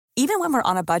Even when we're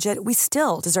on a budget, we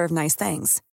still deserve nice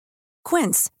things.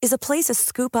 Quince is a place to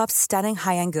scoop up stunning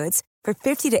high-end goods for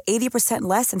 50 to 80%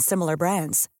 less than similar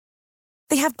brands.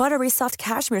 They have buttery soft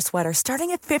cashmere sweaters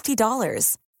starting at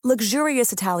 $50,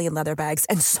 luxurious Italian leather bags,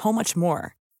 and so much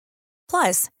more.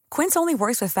 Plus, Quince only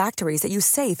works with factories that use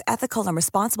safe, ethical, and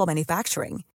responsible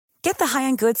manufacturing. Get the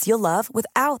high-end goods you'll love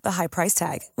without the high price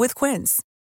tag with Quince.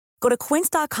 Go to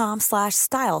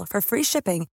quince.com/style for free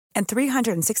shipping and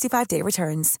 365-day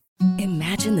returns.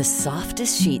 Imagine the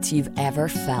softest sheets you've ever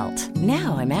felt.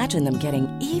 Now imagine them getting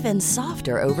even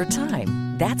softer over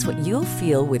time. That's what you'll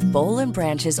feel with Boll &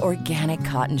 Branch's organic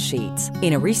cotton sheets.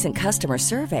 In a recent customer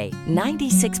survey,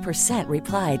 96%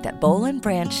 replied that Boll &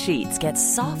 Branch sheets get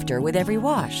softer with every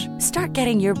wash. Start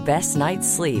getting your best night's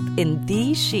sleep in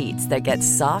these sheets that get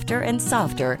softer and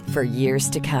softer for years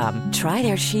to come. Try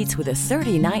their sheets with a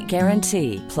 30-night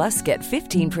guarantee. Plus, get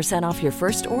 15% off your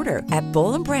first order at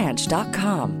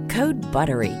bollandbranch.com. Code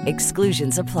BUTTERY.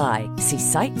 Exclusions apply. See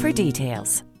site for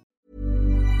details.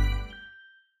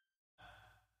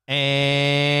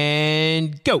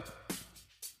 And go.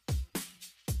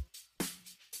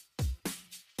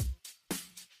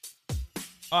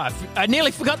 Oh, I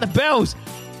nearly forgot the bells.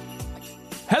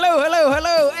 Hello, hello,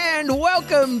 hello, and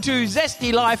welcome to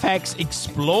Zesty Life Hacks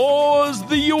Explores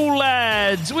the Yule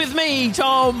Lads with me,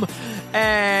 Tom,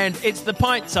 and it's the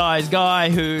pint-sized guy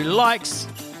who likes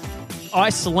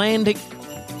Icelandic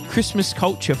Christmas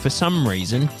culture for some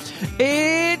reason.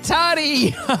 It's Hardy.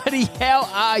 Hardy, how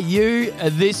are you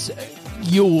this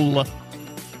Yule?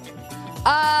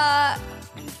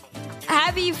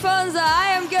 Happy Fonza,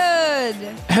 I am good.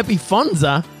 Happy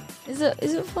Fonza? Is it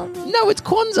Fonza? No, it's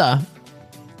Kwanzaa.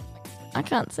 I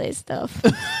can't say stuff.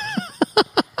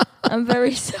 I'm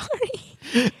very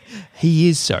sorry. He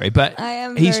is sorry, but I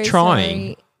am he's very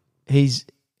trying. sorry.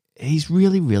 He's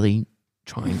really, really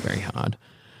trying very hard.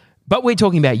 But we're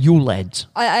talking about Yule Lads.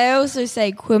 I also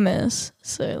say Quimus,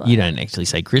 so like, You don't actually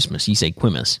say Christmas, you say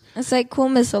Quimus. I say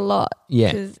Quimus a lot.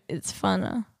 Yeah. Because it's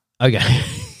funner. Okay.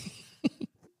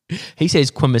 He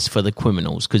says Quimus for the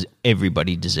criminals because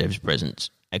everybody deserves presents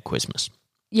at Christmas.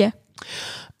 Yeah.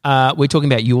 We're talking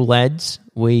about Yule Lads.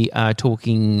 We are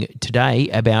talking today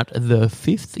about the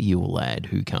fifth Yule Lad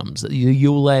who comes. The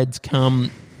Yule Lads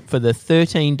come for the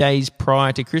 13 days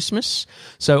prior to Christmas.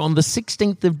 So on the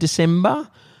 16th of December,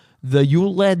 the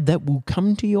Yule Lad that will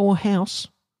come to your house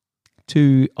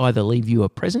to either leave you a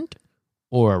present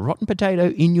or a rotten potato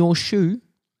in your shoe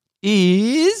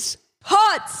is...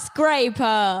 Pot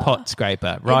scraper. Pot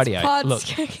scraper. Rightio. pot Look,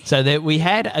 scraper. so that we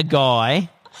had a guy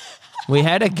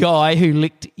who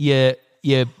licked your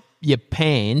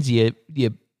pans, your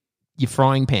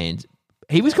frying pans.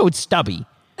 He was called Stubby.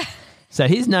 So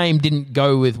his name didn't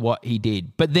go with what he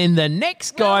did. But then the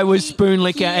next guy was Spoon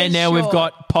Licker, and now we've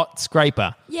got Pot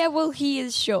Scraper. Yeah, well, he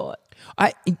is short.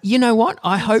 You know what?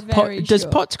 I hope does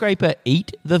short. Pot Scraper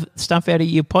eat the stuff out of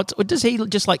your pots, or does he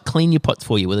just like clean your pots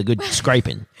for you with a good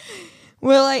scraping?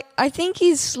 Well, I think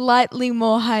he's slightly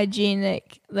more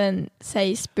hygienic than,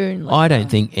 say, Spoon Licker. I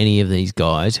don't think any of these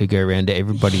guys who go around to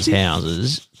everybody's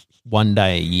houses one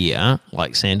day a year,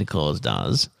 like Santa Claus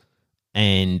does,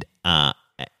 and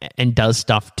does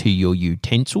stuff to your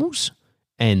utensils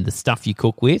and the stuff you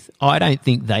cook with, I don't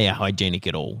think they are hygienic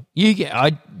at all. They can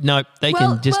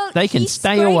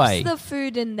stay away. He scrapes the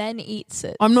food and then eats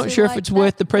it. I'm not sure if it's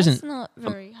worth the present. That's not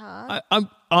very hard.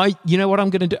 You know what I'm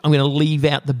going to do? I'm going to leave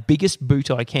out the biggest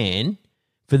boot I can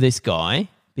for this guy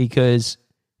because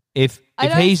if I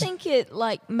don't he's, think it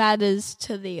matters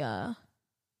to the. I'm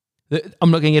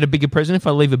not going to get a bigger present if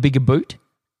I leave a bigger boot.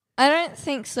 I don't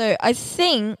think so. I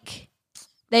think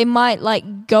they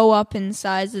might go up in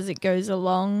size as it goes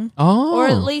along. Oh, or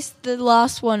at least the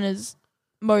last one is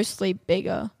mostly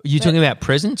bigger. Are you talking about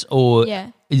presents or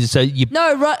Yeah. So you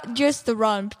just the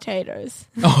rotten potatoes.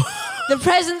 Oh. The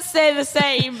presents stay the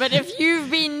same, but if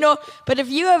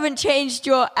you haven't changed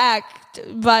your act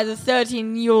by the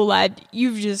 13th Yule Lad,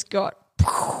 you've just got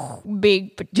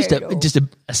big potatoes. just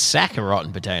a sack of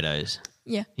rotten potatoes.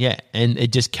 Yeah. Yeah, and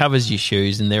it just covers your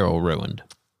shoes and they're all ruined.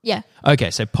 Yeah.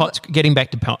 Okay, so getting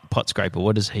back to Pot Scraper,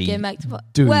 what does he Getting back to pot-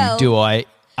 do? Well- Do I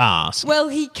ask? Well,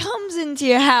 he comes into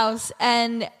your house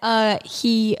and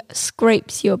he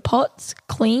scrapes your pots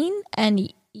clean and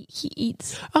he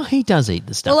eats. Oh, he does eat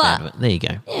the stuff Well, out of it. There you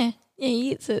go. Yeah,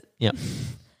 he eats it. Yep.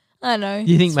 I know.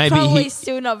 You think it's maybe probably he-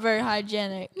 still not very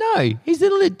hygienic. No, he's a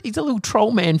little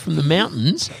troll man from the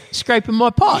mountains scraping my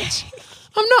pots.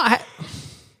 I'm not.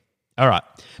 All right,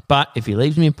 but if he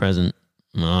leaves me a present,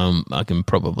 I can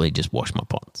probably just wash my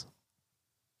pots.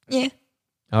 Yeah.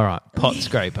 All right, Pot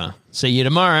Scraper. See you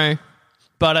tomorrow.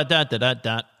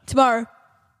 Ba-da-da-da-da-da. Tomorrow.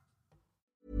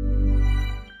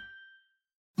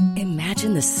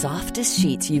 Imagine the softest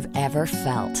sheets you've ever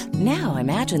felt. Now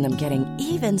imagine them getting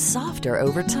even softer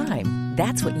over time.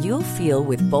 That's what you'll feel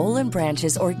with Boll &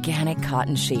 Branch's organic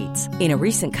cotton sheets. In a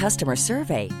recent customer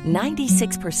survey,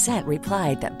 96%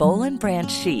 replied that Boll & Branch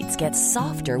sheets get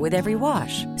softer with every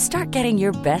wash. Start getting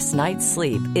your best night's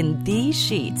sleep in these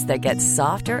sheets that get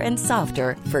softer and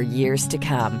softer for years to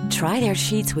come. Try their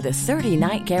sheets with a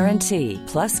 30-night guarantee.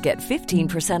 Plus, get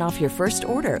 15% off your first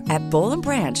order at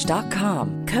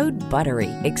bollandbranch.com. Code BUTTERY.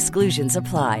 Exclusions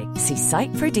apply. See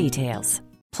site for details.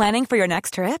 Planning for your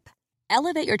next trip?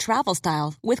 Elevate your travel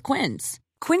style with Quince.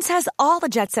 Quince has all the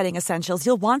jet-setting essentials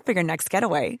you'll want for your next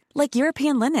getaway, like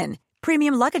European linen,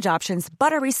 premium luggage options,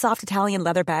 buttery soft Italian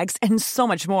leather bags, and so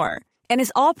much more. And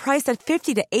is all priced at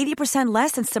 50 to 80%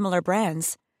 less than similar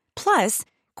brands. Plus,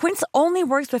 Quince only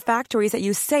works with factories that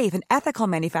use safe and ethical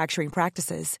manufacturing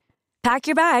practices. Pack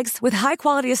your bags with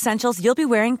high-quality essentials you'll be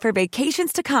wearing for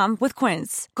vacations to come with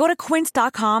Quince. Go to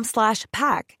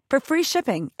quince.com/pack for free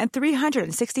shipping and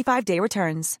 365-day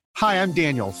returns. Hi, I'm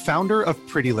Daniel, founder of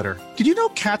Pretty Litter. Did you know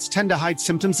cats tend to hide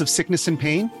symptoms of sickness and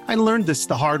pain? I learned this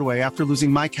the hard way after losing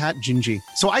my cat, Gingy.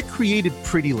 So I created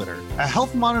Pretty Litter, a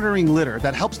health monitoring litter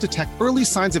that helps detect early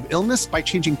signs of illness by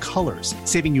changing colors,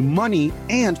 saving you money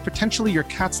and potentially your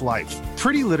cat's life.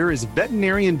 Pretty Litter is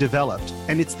veterinarian developed,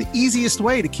 and it's the easiest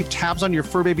way to keep tabs on your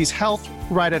fur baby's health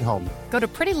right at home. Go to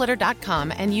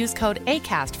prettylitter.com and use code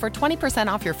ACAST for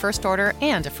 20% off your first order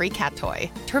and a free cat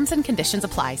toy. Terms and conditions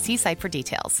apply. See site for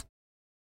details.